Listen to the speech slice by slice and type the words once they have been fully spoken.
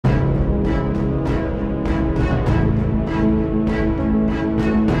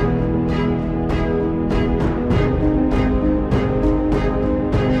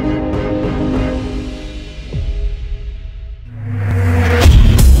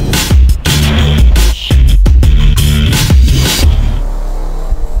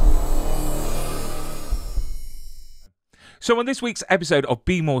So on this week's episode of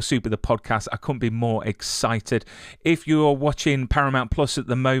Be More Super, the podcast, I couldn't be more excited. If you're watching Paramount Plus at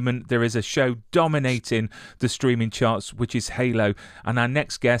the moment, there is a show dominating the streaming charts, which is Halo. And our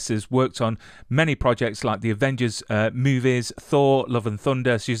next guest has worked on many projects like the Avengers movies, Thor, Love and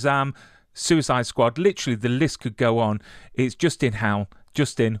Thunder, Shazam, Suicide Squad. Literally, the list could go on. It's Justin Howell.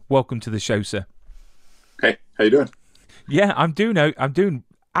 Justin, welcome to the show, sir. Hey, how you doing? Yeah, I'm doing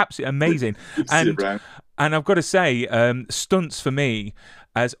absolutely amazing. And I've got to say, stunts for me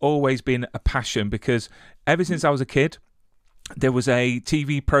has always been a passion, because ever since I was a kid, there was a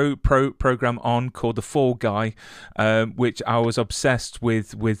TV program on called The Fall Guy, which I was obsessed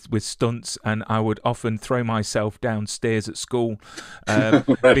with stunts, and I would often throw myself downstairs at school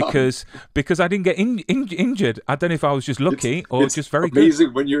because I didn't get injured. I don't know if I was just lucky or just very good. It's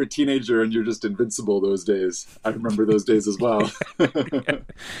amazing when you're a teenager and you're just invincible those days. I remember those days as well.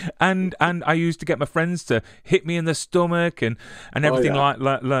 and I used to get my friends to hit me in the stomach and everything like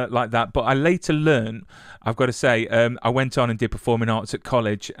that. But I later learned, I've got to say, I went on and did performing arts at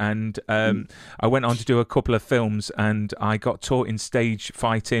college, and I went on to do a couple of films, and I got taught in stage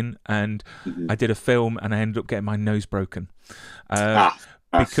fighting, and I did a film, and I ended up getting my nose broken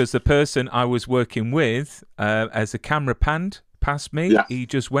because the person I was working with, as the camera panned past me, he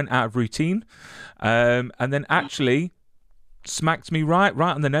just went out of routine, and then actually smacked me right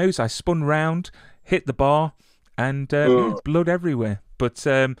on the nose. I spun round, hit the bar, and blood everywhere. But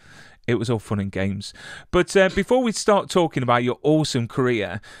it was all fun and games. But before we start talking about your awesome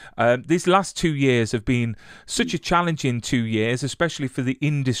career, these last 2 years have been such a challenging 2 years, especially for the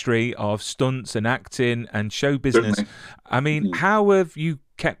industry of stunts and acting and show business. Certainly. I mean, how have you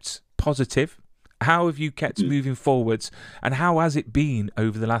kept positive? How have you kept moving forwards? And how has it been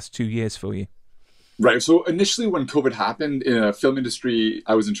over the last 2 years for you? Right. So initially when COVID happened in a film industry,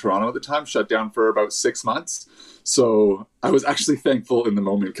 I was in Toronto at the time, shut down for about 6 months. So I was actually thankful in the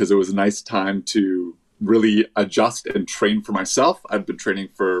moment, because it was a nice time to really adjust and train for myself. I'd been training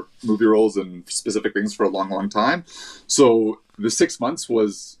for movie roles and specific things for a long time. So the 6 months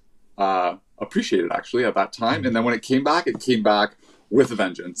was appreciated actually at that time. And then when it came back with a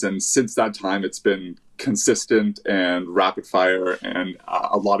vengeance. And since that time, it's been consistent and rapid fire, and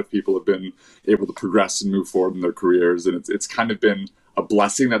a lot of people have been able to progress and move forward in their careers. And it's kind of been a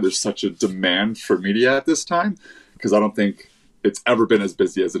blessing that there's such a demand for media at this time, because I don't think it's ever been as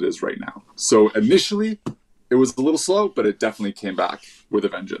busy as it is right now. So initially it was a little slow, but it definitely came back with a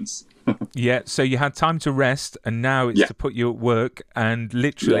vengeance. Yeah, so you had time to rest, and now it's to put you at work. And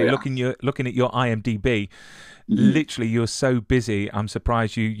literally looking at your IMDb, literally you're so busy. I'm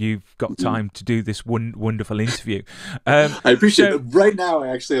surprised you've got time to do this wonderful interview. I appreciate it. Right now I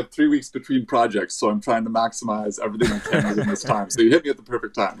actually have 3 weeks between projects, so I'm trying to maximize everything I can within this time. So you hit me at the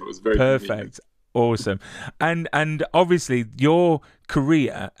perfect time. It was very perfect. Convenient. Awesome. And obviously your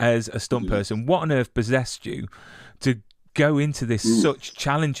career as a stunt person, what on earth possessed you to go into this such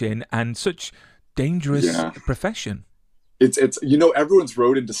challenging and such dangerous profession? It's everyone's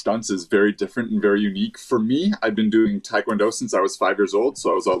road into stunts is very different and very unique. For me, I've been doing Taekwondo since I was 5 years old,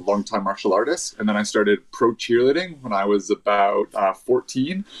 so I was a long-time martial artist. And then I started pro cheerleading when I was about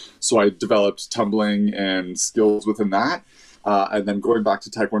 14. So I developed tumbling and skills within that. And then going back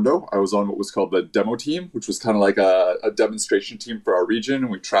to Taekwondo, I was on what was called the demo team, which was kind of like a demonstration team for our region. And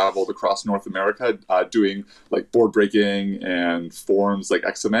we traveled across North America doing like board breaking and forms like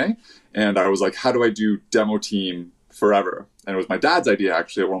XMA. And I was like, how do I do demo team forever? And it was my dad's idea,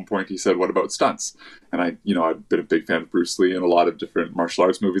 actually. At one point, he said, what about stunts? And I've been a big fan of Bruce Lee and a lot of different martial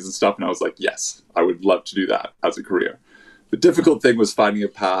arts movies and stuff. And I was like, yes, I would love to do that as a career. The difficult thing was finding a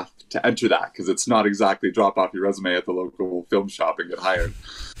path to enter that, because it's not exactly drop off your resume at the local film shop and get hired.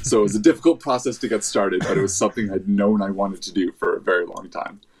 So it was a difficult process to get started, but it was something I'd known I wanted to do for a very long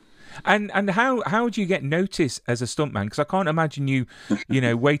time. And how do you get noticed as a stuntman? Because I can't imagine you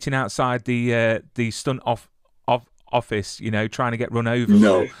waiting outside the stunt office, trying to get run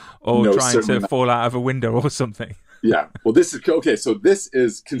over or trying to fall out of a window or something. Yeah, well, this is okay. So this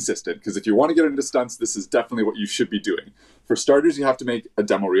is consistent, because if you want to get into stunts, this is definitely what you should be doing. For starters, you have to make a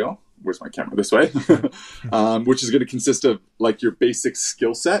demo reel. Where's my camera? This way. Which is going to consist of like your basic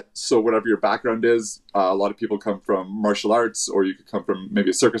skill set. So whatever your background is, a lot of people come from martial arts, or you could come from maybe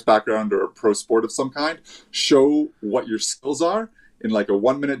a circus background or a pro sport of some kind. Show what your skills are in like a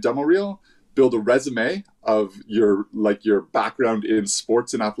 1-minute demo reel. Build a resume of your background in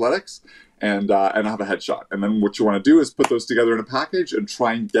sports and athletics, and have a headshot. And then what you want to do is put those together in a package and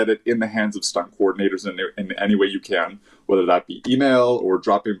try and get it in the hands of stunt coordinators in any way you can, whether that be email or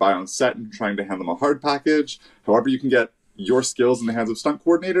dropping by on set and trying to hand them a hard package. However you can get your skills in the hands of stunt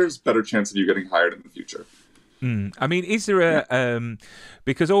coordinators, better chance of you getting hired in the future. I mean, is there a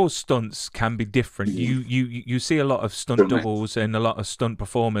because all stunts can be different. You see a lot of stunt doubles and a lot of stunt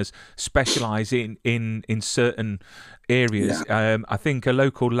performers specialize in certain areas. I think a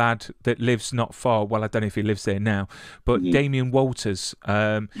local lad that lives not far. Well, I don't know if he lives there now, but Damien Walters.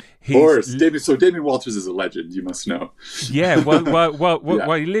 Of course, Damien Walters is a legend. You must know. Yeah,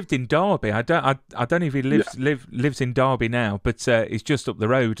 well, he lived in Derby. I don't know if he lives in Derby now, but it's just up the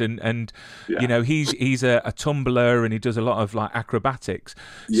road, and you know he's a tumbler and he does a lot of like acrobatics.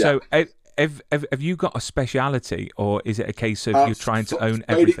 So have you got a speciality, or is it a case of you're trying to own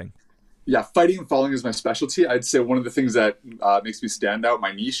everything? Yeah, fighting and falling is my specialty. I'd say one of the things that makes me stand out,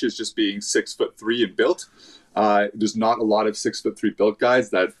 my niche, is just being 6'3" and built. There's not a lot of 6'3" built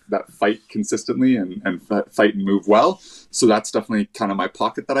guys that fight consistently and fight and move well. So that's definitely kind of my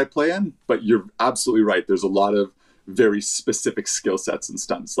pocket that I play in. But you're absolutely right. There's a lot of very specific skill sets and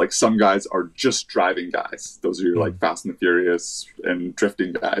stunts. Like some guys are just driving guys. Those are your like Fast and the Furious and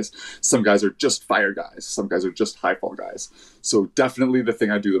drifting guys. Some guys are just fire guys. Some guys are just high fall guys. So definitely the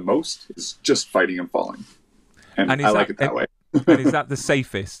thing I do the most is just fighting and falling. And I like it that way. And is that the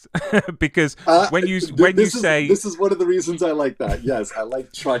safest? Because when you say this is one of the reasons I like that. Yes, I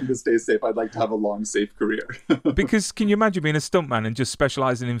like trying to stay safe. I'd like to have a long, safe career. Because can you imagine being a stuntman and just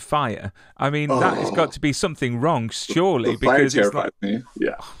specialising in fire? I mean, that has got to be something wrong, surely. Because fire terrifies me.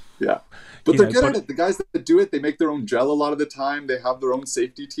 Yeah. But they're good at it. The guys that do it, they make their own gel a lot of the time. They have their own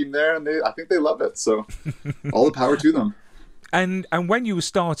safety team there, and I think they love it. So all the power to them. And when you were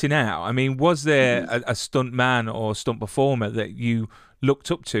starting out, I mean, was there a stunt man or stunt performer that you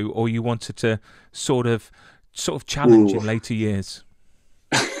looked up to, or you wanted to sort of challenge in later years?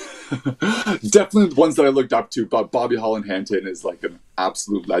 Definitely the ones that I looked up to. But Bobby Holland Hanton is like an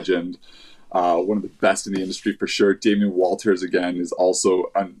absolute legend. One of the best in the industry for sure. Damien Walters, again, is also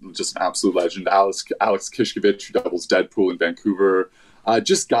just an absolute legend. Alex Kishkovich, who doubles Deadpool in Vancouver.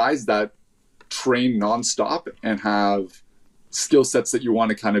 Just guys that train nonstop and have skill sets that you want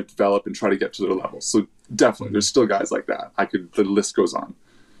to kind of develop and try to get to their level. So definitely, there's still guys like that. The list goes on.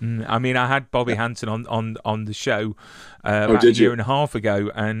 I mean, I had Bobby Hanton on the show about a year and a half ago,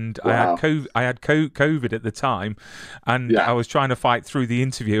 and wow. I had COVID at the time, and I was trying to fight through the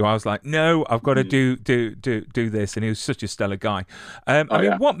interview. I was like, no, I've got to do this, and he was such a stellar guy. I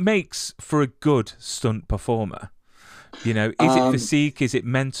mean, what makes for a good stunt performer? You know, is it physique? Is it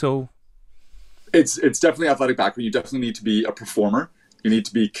mental? It's definitely athletic background. You definitely need to be a performer. You need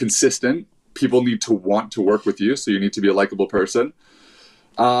to be consistent. People need to want to work with you, so you need to be a likable person.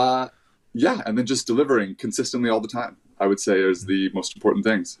 And then just delivering consistently all the time, I would say, is the most important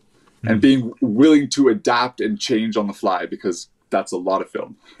things. And being willing to adapt and change on the fly, because that's a lot of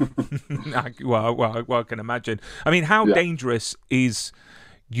film. well, I can imagine. I mean, how dangerous is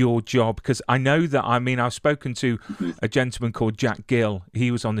your job? Because I know that, I mean, I've spoken to a gentleman called Jack Gill.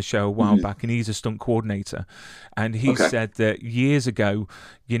 He was on the show a while back, and he's a stunt coordinator, and he said that years ago,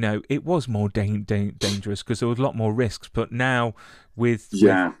 you know, it was more dangerous because there was a lot more risks. But now with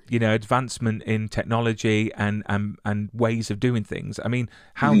you know, advancement in technology and ways of doing things, I mean,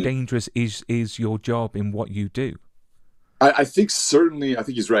 how dangerous is your job in what you do? I think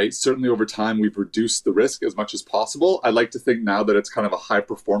he's right. Certainly over time, we've reduced the risk as much as possible. I like to think now that it's kind of a high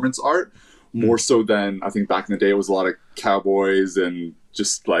performance art, more so than I think back in the day, it was a lot of cowboys and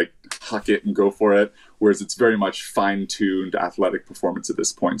just like huck it and go for it. Whereas it's very much fine-tuned athletic performance at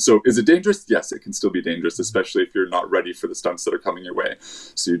this point. So is it dangerous? Yes, it can still be dangerous, especially if you're not ready for the stunts that are coming your way.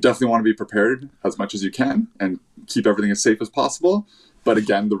 So you definitely want to be prepared as much as you can and keep everything as safe as possible. But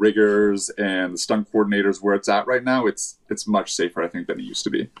again, the riggers and the stunt coordinators, where it's at right now, it's much safer, I think, than it used to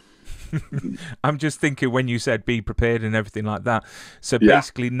be. I'm just thinking when you said be prepared and everything like that. So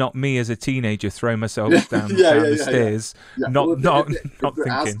basically, not me as a teenager throwing myself down the stairs. If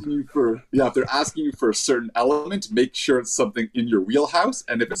they're asking you for a certain element, make sure it's something in your wheelhouse.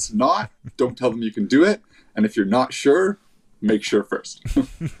 And if it's not, don't tell them you can do it. And if you're not sure, make sure first.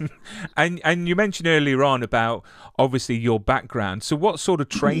 and you mentioned earlier on about obviously your background. So what sort of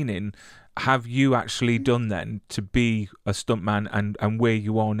training have you actually done then to be a stuntman and where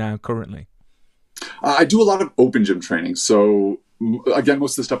you are now currently? I do a lot of open gym training. So again,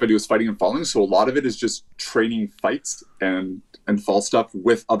 most of the stuff I do is fighting and falling. So a lot of it is just training fights and fall stuff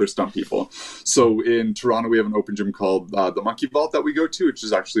with other stunt people. So in Toronto, we have an open gym called the Monkey Vault that we go to, which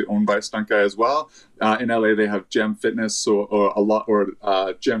is actually owned by a stunt guy as well. In LA, they have Jam Fitness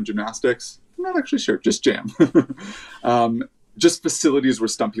or Jam Gymnastics. I'm not actually sure, just Jam. Just facilities where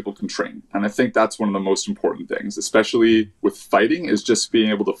stunt people can train. And I think that's one of the most important things, especially with fighting, is just being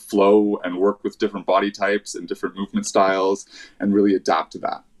able to flow and work with different body types and different movement styles and really adapt to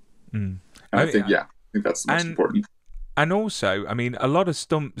that. And I think, think that's the most And important. and also, I mean, a lot of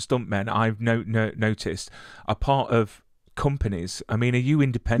stuntmen I've noticed are part of companies. I mean, are you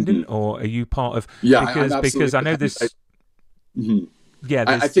independent or are you part of? Yeah, I'm Because absolutely I know independent. this. Yeah,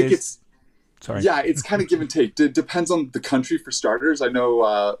 I think there's. it's Sorry. yeah, it's kind of give and take. It depends on the country for starters. I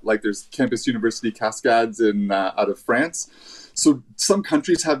know, like there's Campus University Cascades in out of France. So some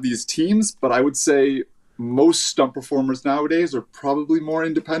countries have these teams, but I would say most stunt performers nowadays are probably more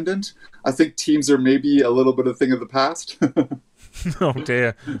independent. I think teams are maybe a little bit a thing of the past. Oh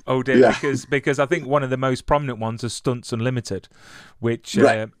dear, oh dear. Yeah, Because I think one of the most prominent ones is Stunts Unlimited, which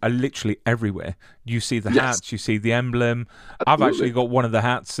right. are literally everywhere. You see the Yes, hats, you see the emblem. I've actually absolutely. got one of the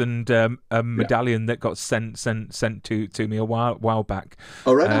hats and a Yeah. medallion that got sent to me a while back.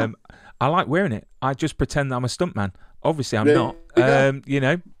 Oh, right on. Um, I like wearing it. I just pretend that I'm a stuntman. Obviously, I'm There not. you go. You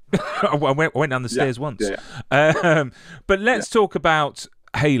know, I went down the Yeah, stairs once. yeah, yeah. But Yeah. let's talk about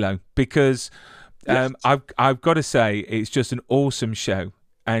Halo because Yes. I've got to say it's just an awesome show,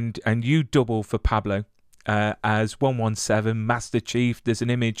 and you double for Pablo as 117 Master Chief. There's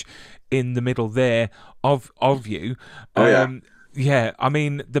an image in the middle there of you. Oh yeah. Yeah, I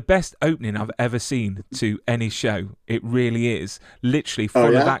mean the best opening I've ever seen to any show. It really is, literally Oh full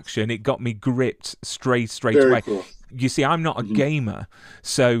of yeah. action. It got me gripped straight Very away. cool. You see, I'm not a Hmm. gamer,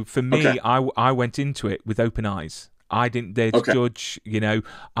 so for Okay. me, I went into it with open eyes. I didn't dare to Okay. judge, you know.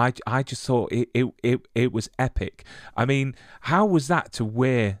 I just thought it was epic. I mean, how was that to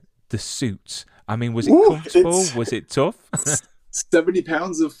wear the suit? I mean, was it Woo, comfortable? Was it tough? 70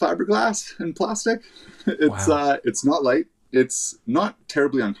 pounds of fiberglass and plastic. Wow. It's not light. It's not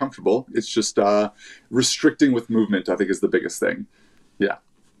terribly uncomfortable. It's just restricting with movement, I think, is the biggest thing. Yeah.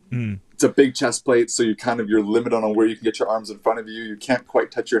 Mm. It's a big chest plate, so you're limited on where you can get your arms in front of you. You can't quite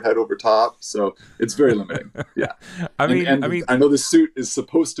touch your head over top, so it's very limiting. Yeah. I And mean, I know the suit is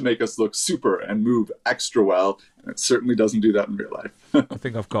supposed to make us look super and move extra well, and it certainly doesn't do that in real life. I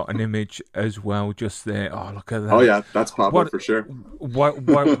think I've got an image as well, just there. Oh, look at Oh that! yeah, that's Pablo What for sure.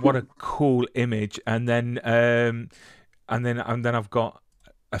 what a cool image! And then I've got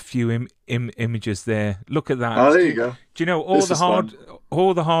a few images there. Look at that. Oh, there you go. Do you know This is fun.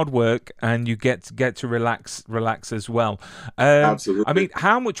 all the hard work, and you get to relax as well. I Absolutely. mean,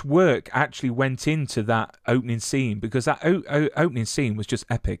 how much work actually went into that opening scene? Because that opening scene was just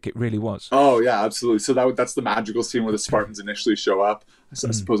epic. It really was. Oh yeah, absolutely. So that's the magical scene where the Spartans initially show up. I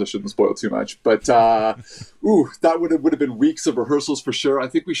suppose I shouldn't spoil too much, but that would have been weeks of rehearsals for sure. I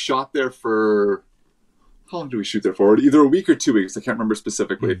think we shot there for how long do we shoot there for? Either a week or 2 weeks. I can't remember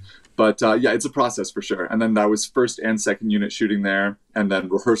specifically, but yeah, it's a process for sure. And then that was first and second unit shooting there, and then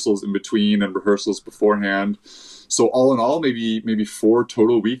rehearsals in between and rehearsals beforehand. So all in all, maybe 4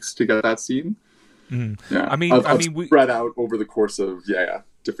 total weeks to get that scene. Yeah, I mean, we. spread out over the course of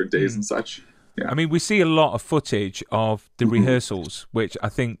different days Mm. and such. Yeah. I mean, we see a lot of footage of the rehearsals, which I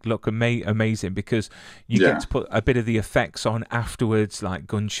think look amazing because you get to put a bit of the effects on afterwards, like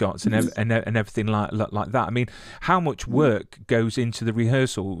gunshots and and everything like that. I mean, how much work goes into the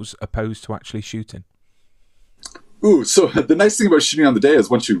rehearsals opposed to actually shooting? Ooh, so the nice thing about shooting on the day is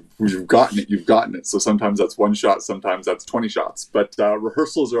once you've gotten it, you've gotten it. So sometimes that's one shot, sometimes that's 20 shots. But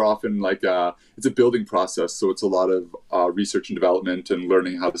rehearsals are often like it's a building process. So it's a lot of research and development and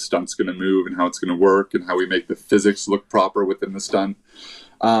learning how the stunt's going to move and how it's going to work and how we make the physics look proper within the stunt.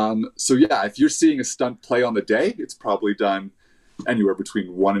 So yeah, if you're seeing a stunt play on the day, it's probably done anywhere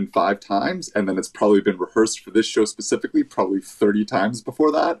between 1 and 5 times, and then it's probably been rehearsed for this show specifically probably 30 times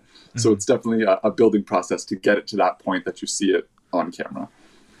before that. So it's definitely a building process to get it to that point that you see it on camera.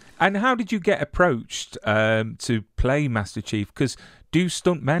 And how did you get approached to play Master Chief? Because do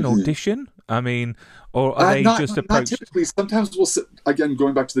stuntmen audition? I mean, or are they just not approached? typically. Sometimes again,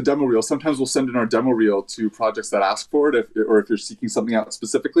 going back to the demo reel, sometimes we'll send in our demo reel to projects that ask for it, or if you're seeking something out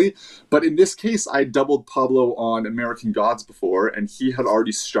specifically. But in this case, I doubled Pablo on American Gods before, and he had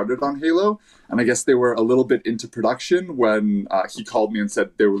already started on Halo. And I guess they were a little bit into production when he called me and said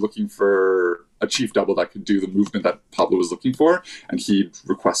they were looking for a chief double that could do the movement that Pablo was looking for, and he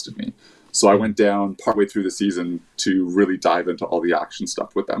requested me. So I went down partway through the season to really dive into all the action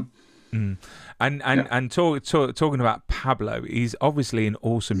stuff with them. Mm. And talking about Pablo, he's obviously in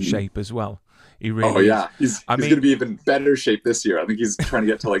awesome shape as well. He really is. He's going to be even better shape this year. I think he's trying to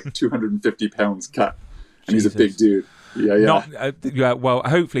get to like 250 pounds cut, and he's a big dude. Yeah. Well,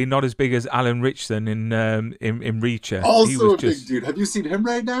 hopefully not as big as Alan Richson in Reacher. Also big dude. Have you seen him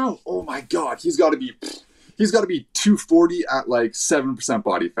right now? Oh my God, he's got to be 240 at like 7%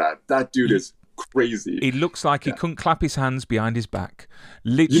 body fat. That dude is crazy. He looks like he couldn't clap his hands behind his back.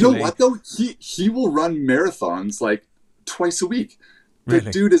 Literally. You know what though? He will run marathons like twice a week. The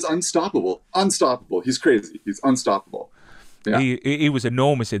Really? dude is unstoppable. Unstoppable. He's crazy. He's unstoppable. Yeah. He was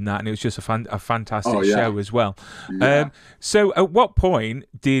enormous in that, and it was just a fantastic show as well. Yeah. So at what point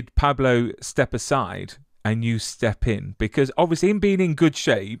did Pablo step aside and you step in? Because obviously him being in good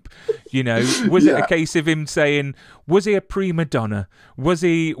shape, was it a case of him saying, was he a prima donna? Was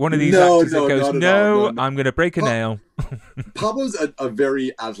he one of these actors that goes, no, I'm going to break a nail? Pablo's a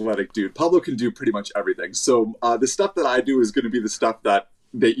very athletic dude. Pablo can do pretty much everything. So the stuff that I do is going to be the stuff that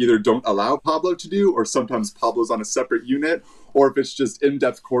they either don't allow Pablo to do, or sometimes Pablo's on a separate unit, or if it's just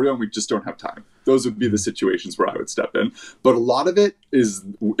in-depth choreo and we just don't have time. Those would be the situations where I would step in. But a lot of it is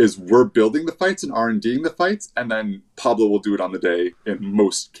we're building the fights and R&Ding the fights, and then Pablo will do it on the day in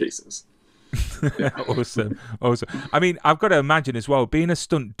most cases. Yeah. Awesome. I mean, I've got to imagine as well, being a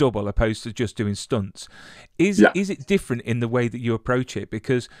stunt double opposed to just doing stunts, is it different in the way that you approach it?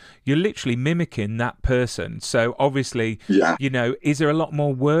 Because you're literally mimicking that person. So obviously, is there a lot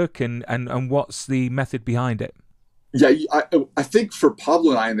more work, and what's the method behind it? Yeah, I think for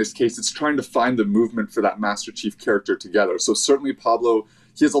Pablo and I in this case, it's trying to find the movement for that Master Chief character together. So certainly Pablo,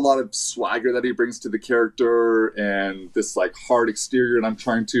 he has a lot of swagger that he brings to the character and this like hard exterior, and I'm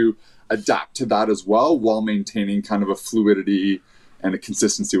trying to adapt to that as well while maintaining kind of a fluidity and a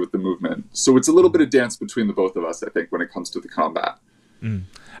consistency with the movement. So it's a little bit of dance between the both of us, I think, when it comes to the combat. And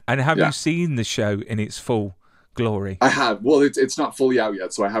have you seen the show in its full glory? I have. Well, it's not fully out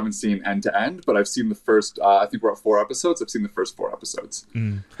yet, so I haven't seen end to end, but I've seen the first, I think we're at 4 episodes. I've seen the first 4 episodes.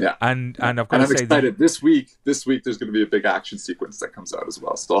 Yeah. And I've got to say, excited. This week there's going to be a big action sequence that comes out as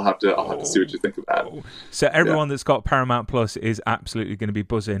well. So I'll have to see what you think of that. So everyone that's got Paramount Plus is absolutely going to be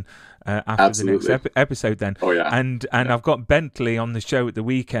buzzing after the next episode then. Oh yeah. And I've got Bentley on the show at the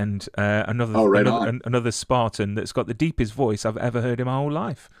weekend, another Spartan that's got the deepest voice I've ever heard in my whole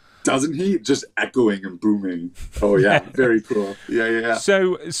life. Doesn't he? Just echoing and booming. Oh yeah, very cool. Yeah.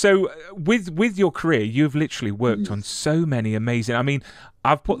 So with your career, you've literally worked on so many amazing. I mean,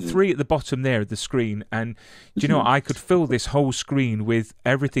 I've put 3 at the bottom there of the screen, and do you know what? I could fill this whole screen with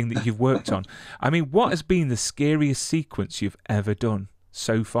everything that you've worked on. I mean, what has been the scariest sequence you've ever done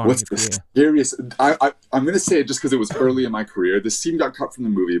so far in your career? Scariest? I'm going to say it just because it was early in my career. The scene got cut from the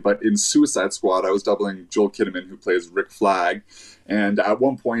movie, but in Suicide Squad, I was doubling Joel Kinnaman, who plays Rick Flag. And at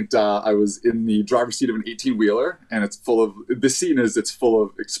one point, I was in the driver's seat of an 18-wheeler, and it's full of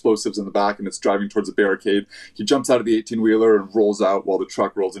explosives in the back, and it's driving towards a barricade. He jumps out of the 18-wheeler and rolls out while the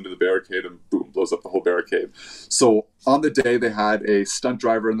truck rolls into the barricade, and boom, blows up the whole barricade. So on the day, they had a stunt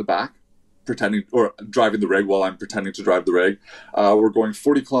driver in the back, driving the rig while I'm pretending to drive the rig. We're going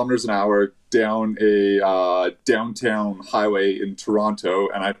 40 kilometers an hour down a downtown highway in Toronto,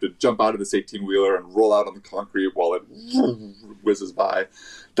 and I have to jump out of this 18-wheeler and roll out on the concrete while it whizzes by.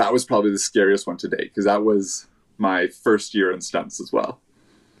 That was probably the scariest one to date, because that was my first year in stunts as well.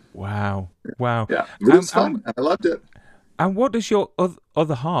 Wow. Yeah, it was fun. I loved it. And what does your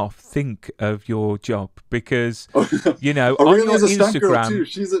other half think of your job? Because, on your Stunt girl Instagram... too.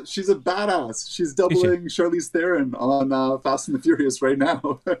 She's a badass. She's doubling Charlize Theron on Fast and the Furious right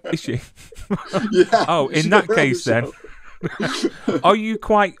now. Is she? Yeah. Oh, in that case then, are you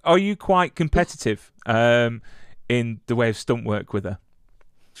quite competitive in the way of stunt work with her?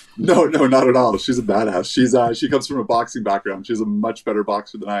 No, not at all. She's a badass. She comes from a boxing background. She's a much better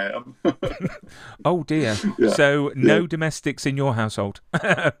boxer than I am. Oh dear. Yeah. So no domestics in your household?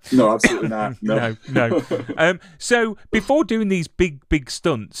 No, absolutely not. No. So before doing these big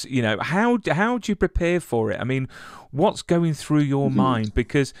stunts, how do you prepare for it? I mean, what's going through your mind?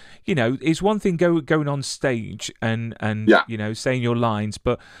 Because it's one thing going on stage and saying your lines,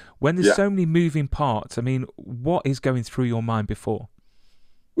 but when there's so many moving parts, I mean, what is going through your mind before?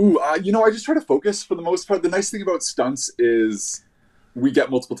 Ooh, I just try to focus for the most part. The nice thing about stunts is we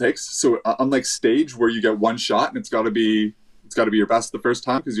get multiple takes. So unlike stage where you get one shot and it's got to be your best the first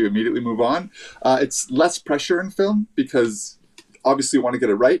time because you immediately move on, it's less pressure in film because obviously you want to get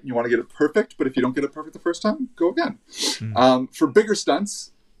it right and you want to get it perfect. But if you don't get it perfect the first time, go again. For bigger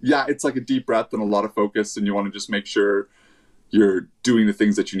stunts, it's like a deep breath and a lot of focus, and you want to just make sure you're doing the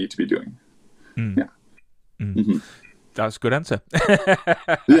things that you need to be doing. That's a good answer.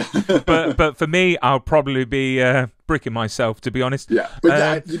 But for me, I'll probably be bricking myself, to be honest. Yeah,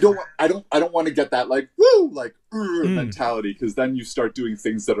 but you don't. I don't want to get that like mentality, because then you start doing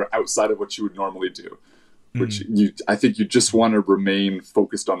things that are outside of what you would normally do. Which I think you just want to remain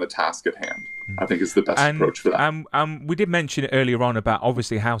focused on the task at hand. I think is the best approach for that. We did mention it earlier on about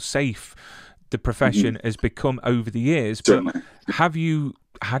obviously how safe the profession has become over the years. But Certainly. Have you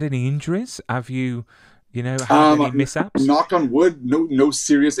had any injuries? Have you You know, how many mishaps? Knock on wood, no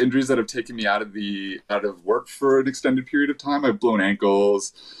serious injuries that have taken me out of work for an extended period of time. I've blown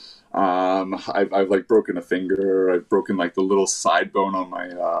ankles. I've like broken a finger. I've broken like the little side bone on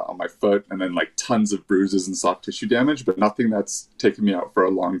my foot, and then like tons of bruises and soft tissue damage, but nothing that's taken me out for a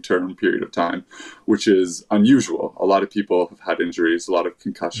long-term period of time, which is unusual. A lot of people have had injuries, a lot of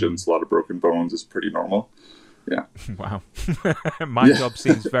concussions, a lot of broken bones is pretty normal. Yeah. Wow. My job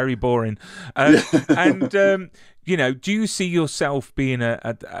seems very boring. And you know, do you see yourself being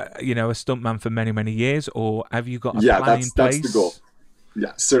a stuntman for many, many years, or have you got a plan in place? That's the goal.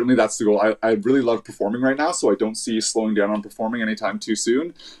 Yeah, certainly that's the goal. I really love performing right now, so I don't see slowing down on performing anytime too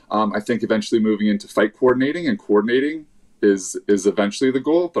soon. I think eventually moving into fight coordinating and coordinating is eventually the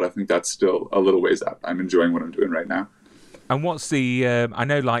goal, but I think that's still a little ways out. I'm enjoying what I'm doing right now. And what's the? I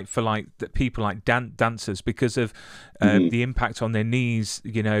know, like for like the people like dancers, because of the impact on their knees.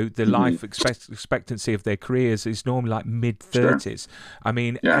 You know, the life expectancy of their careers is normally like mid-30s. Sure. I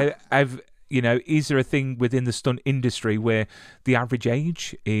mean, you know, is there a thing within the stunt industry where the average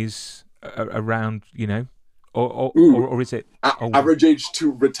age is around? You know, or is it average age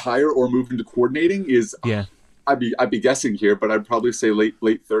to retire or move into coordinating is? Yeah. I'd be guessing here, but I'd probably say late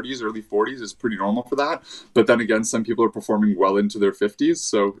 30s, early 40s is pretty normal for that. But then again, some people are performing well into their 50s,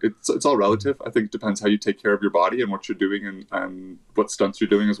 so it's all relative. I think it depends how you take care of your body and what you're doing and what stunts you're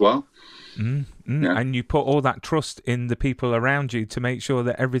doing as well. Yeah. And you put all that trust in the people around you to make sure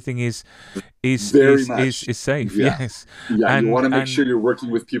that everything is safe. Yeah. Yes. Yeah, you want to make sure you're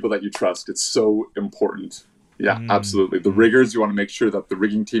working with people that you trust. It's so important. Yeah, absolutely. The riggers, you want to make sure that the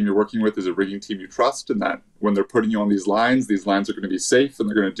rigging team you're working with is a rigging team you trust, and that when they're putting you on these lines are going to be safe and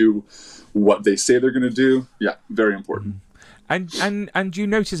they're going to do what they say they're going to do. Yeah, very important. And you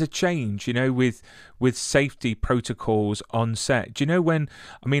notice a change, you know, with safety protocols on set. Do you know when?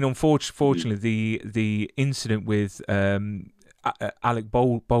 I mean, unfortunately, the incident with Alec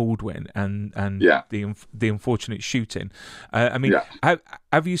Baldwin and the unfortunate shooting. I mean,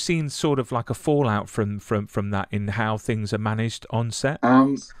 have you seen sort of like a fallout from that in how things are managed on set?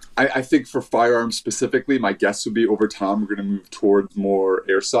 I think for firearms specifically, my guess would be over time we're going to move towards more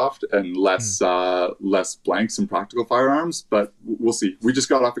airsoft and less blanks and practical firearms, but we'll see. We just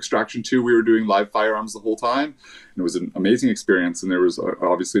got off Extraction 2. We were doing live firearms the whole time, and it was an amazing experience, and there was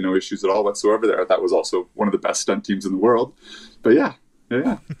obviously no issues at all whatsoever there. That was also one of the best stunt teams in the world. But yeah.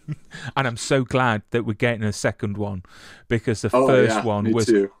 And I'm so glad that we're getting a second one, because the first one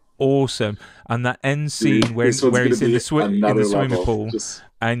was awesome, and that end scene where he's in the swimming pool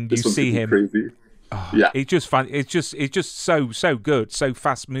and you see him. Crazy. It's just so good, so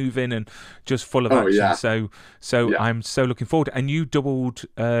fast moving and just full of action. So I'm so looking forward. And you doubled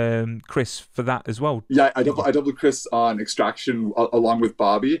Chris for that as well. Yeah, I doubled Chris on Extraction along with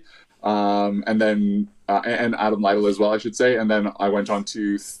Bobby, and then and Adam Lytle as well, I should say. And then I went on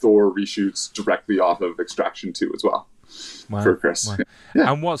to Thor reshoots directly off of Extraction 2 as well. Wow. For Chris. Wow.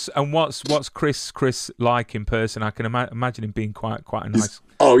 Yeah. And what's Chris like in person? I can imagine him being quite a nice.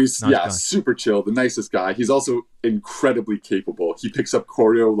 He's nice guy. Super chill, the nicest guy. He's also incredibly capable. He picks up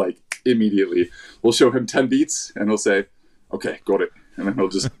choreo like immediately. We'll show him 10 beats and he'll say, "Okay, got it," and then he'll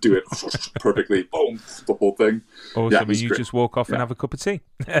just do it perfectly. Boom, the whole thing. Awesome. And you just walk off and have a cup of tea.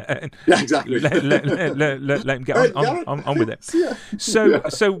 Yeah, exactly. let him get on with it. Yeah.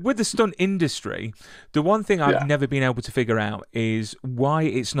 So with the stunt industry, the one thing I've never been able to figure out is why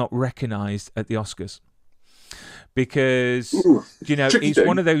it's not recognised at the Oscars. Because it's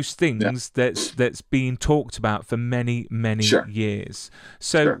one of those things that's being talked about for many years.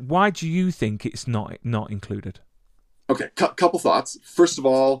 So why do you think it's not included? Okay, couple thoughts. First of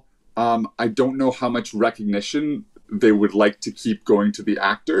all, I don't know how much recognition they would like to keep going to the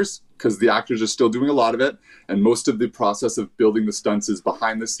actors, because the actors are still doing a lot of it, and most of the process of building the stunts is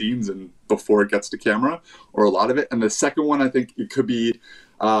behind the scenes and before it gets to camera, or a lot of it. And the second one, I think it could be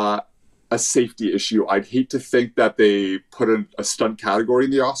a safety issue. I'd hate to think that they put a stunt category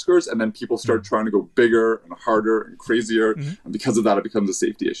in the Oscars and then people start trying to go bigger and harder and crazier, and because of that it becomes a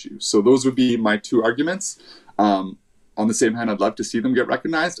safety issue. So those would be my two arguments. On the same hand, I'd love to see them get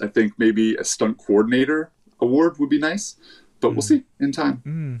recognized. I think maybe a stunt coordinator award would be nice, but we'll see in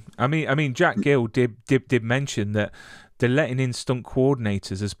time. I mean, Jack Gill did mention that they're letting in stunt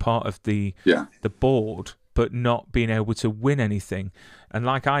coordinators as part of the board, but not being able to win anything. And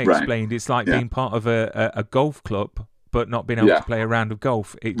like I explained, it's like being part of a golf club, but not being able to play a round of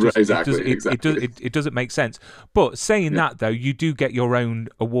golf. It doesn't make sense. But saying that though, you do get your own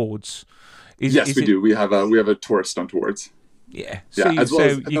awards. Yes, we do. We have a Tourist Stunt Awards. Yeah. As well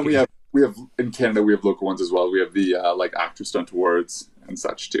as we have in Canada, we have local ones as well. We have the like Actor Stunt Awards, and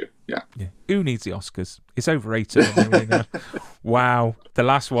such too. Yeah. Who needs the Oscars? It's overrated. Wow, the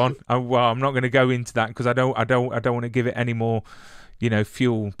last one. Well, I'm not going to go into that because I don't want to give it any more,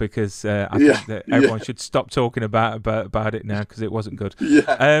 fuel, because I think that everyone should stop talking about it now because it wasn't good.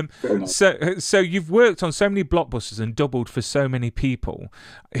 Yeah. So you've worked on so many blockbusters and doubled for so many people.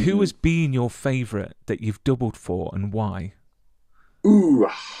 Who has been your favourite that you've doubled for, and why? Ooh,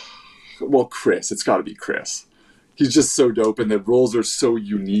 well, Chris. It's got to be Chris. He's just so dope, and the roles are so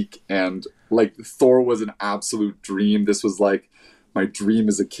unique. And like Thor was an absolute dream. This was like my dream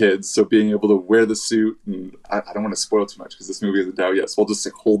as a kid. So being able to wear the suit, and I don't want to spoil too much because this movie isn't out yet. So I'll just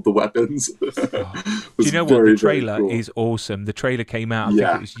like, hold the weapons. Do you know what? The trailer is awesome. The trailer came out, I think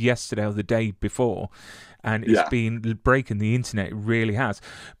it was yesterday or the day before, and it's been breaking the internet. It really has.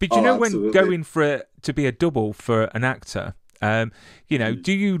 But when absolutely. going for it to be a double for an actor,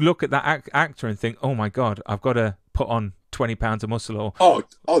 do you look at that actor and think, oh my God, I've got to put on 20 pounds of muscle? Or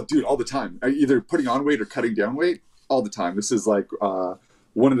dude, all the time. Either putting on weight or cutting down weight. All the time. This is like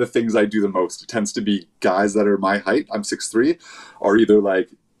one of the things I do the most. It tends to be guys that are my height, I'm 6'3", are either like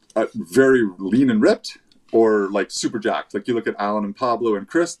very lean and ripped or like super jacked. Like you look at Alan and Pablo and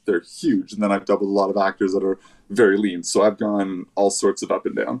Chris, they're huge. And then I've doubled a lot of actors that are very lean. So I've gone all sorts of up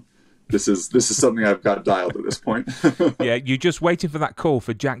and down. This is something I've got dialed at this point. Yeah, you're just waiting for that call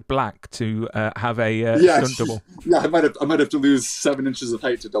for Jack Black to have a stunt double. Yeah, I might have to lose 7 inches of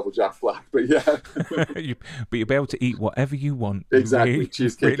height to double Jack Black, but yeah. But you'll be able to eat whatever you want. Exactly, really,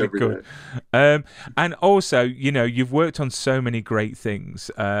 cheesecake really every good. day. And also, you've worked on so many great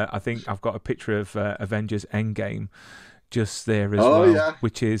things. I think I've got a picture of Avengers Endgame just there as well,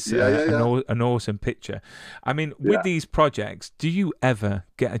 which is an awesome picture. I mean, with these projects, do you ever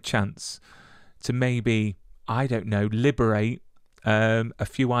get a chance to maybe, I don't know, liberate a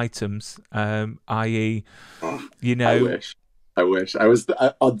few items, i.e., I wish. I was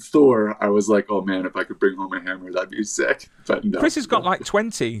on Thor. I was like, oh man, if I could bring home a hammer, that'd be sick. But no, Chris has got like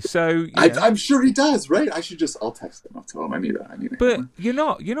 20, so I'm sure he does, right? I'll text him. I'll tell him I need a But hammer.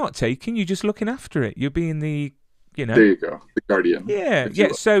 You're not taking. You're just looking after it. You're being the There you go, the guardian. Yeah.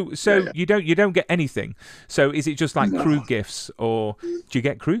 So you don't get anything. So is it just like crew gifts, or do you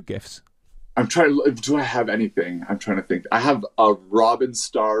get crew gifts? I'm trying. Do I have anything? I'm trying to think. I have a Robin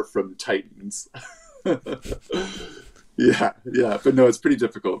star from Titans. Yeah, but no, it's pretty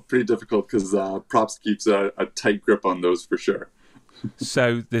difficult. Because Props keeps a tight grip on those for sure.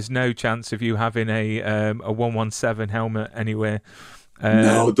 So there's no chance of you having a 117 helmet anywhere.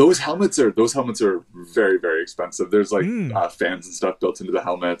 No, those helmets are very, very expensive. There's like fans and stuff built into the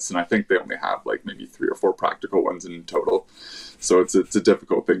helmets, and I think they only have like maybe 3 or 4 practical ones in total. So it's a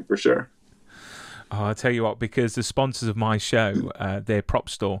difficult thing for sure. Oh, I'll tell you what, because the sponsors of my show, they're Prop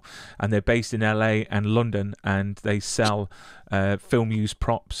Store, and they're based in LA and London, and they sell film use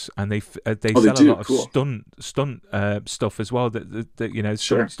props, and they sell a lot of stunt stuff as well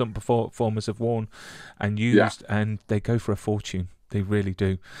that stunt performers have worn and used, and they go for a fortune. They really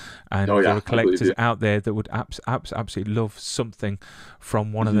do. And there are collectors out there that would absolutely love something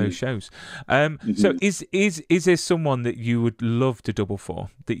from one of those shows. So is there someone that you would love to double for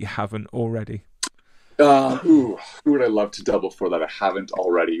that you haven't already? Who would I love to double for that I haven't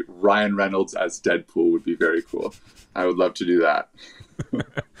already? Ryan Reynolds as Deadpool would be very cool. I would love to do that. Do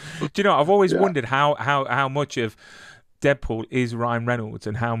you know, I've always wondered how much of Deadpool is Ryan Reynolds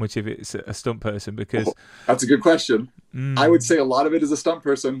and how much of it's a stunt person, because that's a good question. I would say a lot of it is a stunt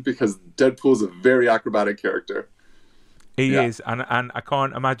person because Deadpool is a very acrobatic character. He is, and I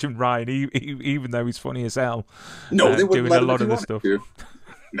can't imagine Ryan, even though he's funny as hell, they wouldn't doing let a lot of the stuff.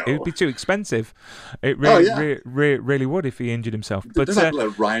 No. It would be too expensive. It really would if he injured himself. But they're not going to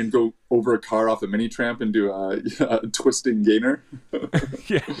let Ryan go over a car off a mini tramp and do a twisting gainer.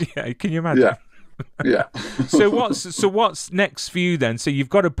 yeah. Can you imagine? Yeah. So what's next for you then? So you've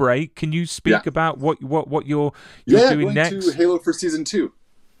got a break. Can you speak about what you're doing next? To Halo for season 2,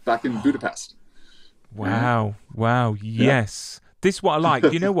 back in Budapest. Wow. Yes. This is what I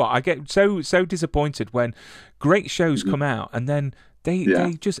like. You know what? I get so disappointed when great shows come out and then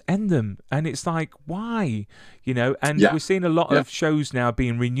they just end them, and it's like, why? And we're seeing a lot of shows now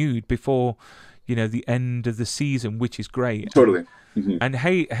being renewed before the end of the season, which is great. Totally. And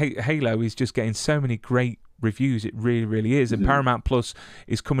Halo is just getting so many great reviews. It really, really is. And Paramount Plus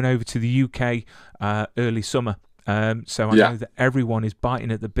is coming over to the UK early summer. So I know that everyone is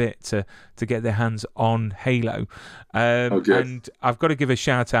biting at the bit to get their hands on Halo. And I've got to give a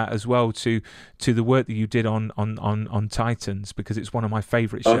shout out as well to the work that you did on Titans, because it's one of my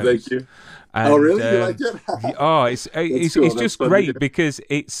favourite shows. Oh, thank you. And, really? You like it? It's cool. It's just great because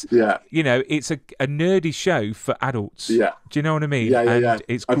it's it's a nerdy show for adults. Yeah. Do you know what I mean? Yeah.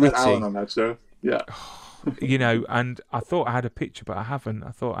 It's I gritty. met Alan on that show. Yeah. And I thought I had a picture, but I haven't.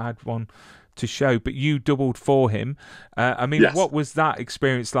 I thought I had one to show, but you doubled for him. Yes. What was that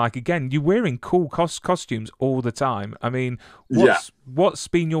experience like? Again, you're wearing cool costumes all the time. I mean, what's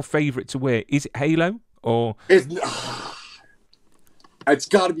been your favourite to wear? Is it Halo or? It's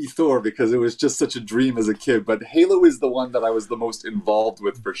got to be Thor, because it was just such a dream as a kid. But Halo is the one that I was the most involved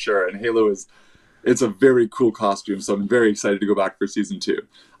with for sure. And it's a very cool costume, so I'm very excited to go back for season 2.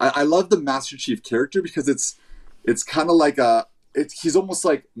 I love the Master Chief character because it's kind of like he's almost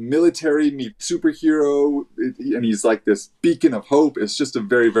like military meets superhero, and he's like this beacon of hope. It's just a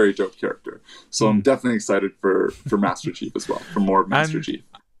very, very dope character. So I'm definitely excited for Master Chief as well, for more Master Chief.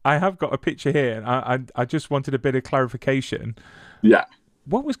 I have got a picture here, and I just wanted a bit of clarification. Yeah.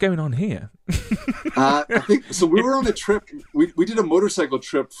 What was going on here? I think so. We were on a trip. We did a motorcycle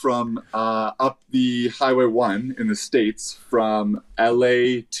trip from up the Highway 1 in the States from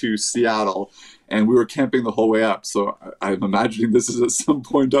LA to Seattle, and we were camping the whole way up. So I'm imagining this is at some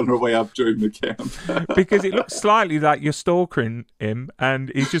point on our way up during the camp. Because it looks slightly like you're stalking him,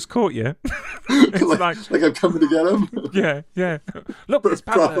 and he's just caught you. like I'm coming to get him. Yeah. Look, it's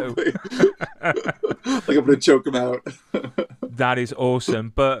Pablo. Like I'm going to choke him out. That is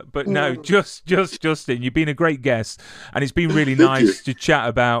awesome, but no, just Justin, you've been a great guest, and it's been really nice to chat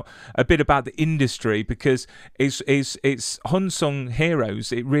about a bit about the industry, because it's unsung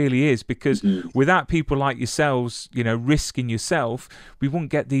heroes. It really is, because without people like yourselves, risking yourself, we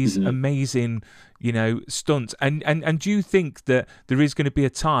wouldn't get these amazing, stunts. And do you think that there is going to be a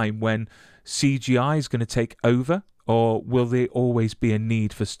time when CGI is going to take over, or will there always be a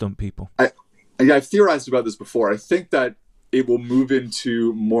need for stunt people? I've theorized about this before. I think that it will move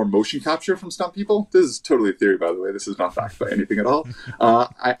into more motion capture from stunt people. This is totally a theory, by the way. This is not backed by anything at all.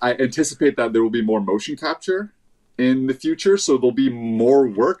 I anticipate that there will be more motion capture in the future, so there'll be more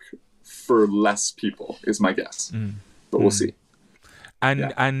work for less people, is my guess. But we'll see.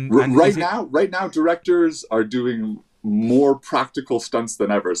 And right now, directors are doing more practical stunts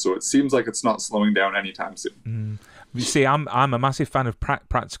than ever, so it seems like it's not slowing down anytime soon. You see, I'm a massive fan of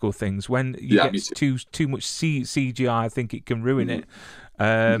practical things. When you get too much CGI, I think it can ruin it.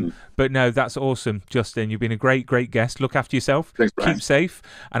 But no, that's awesome, Justin. You've been a great guest. Look after yourself. Thanks, Brian. Keep safe,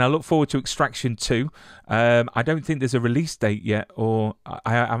 and I look forward to Extraction 2. I don't think there's a release date yet, or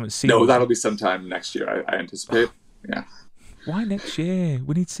I haven't seen. No, that'll be sometime next year, I anticipate. Yeah. Why next year?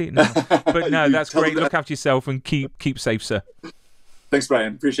 We need to see it now. But no, that's great. Look after yourself and keep safe, sir. Thanks,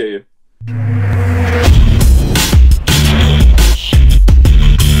 Brian. Appreciate you.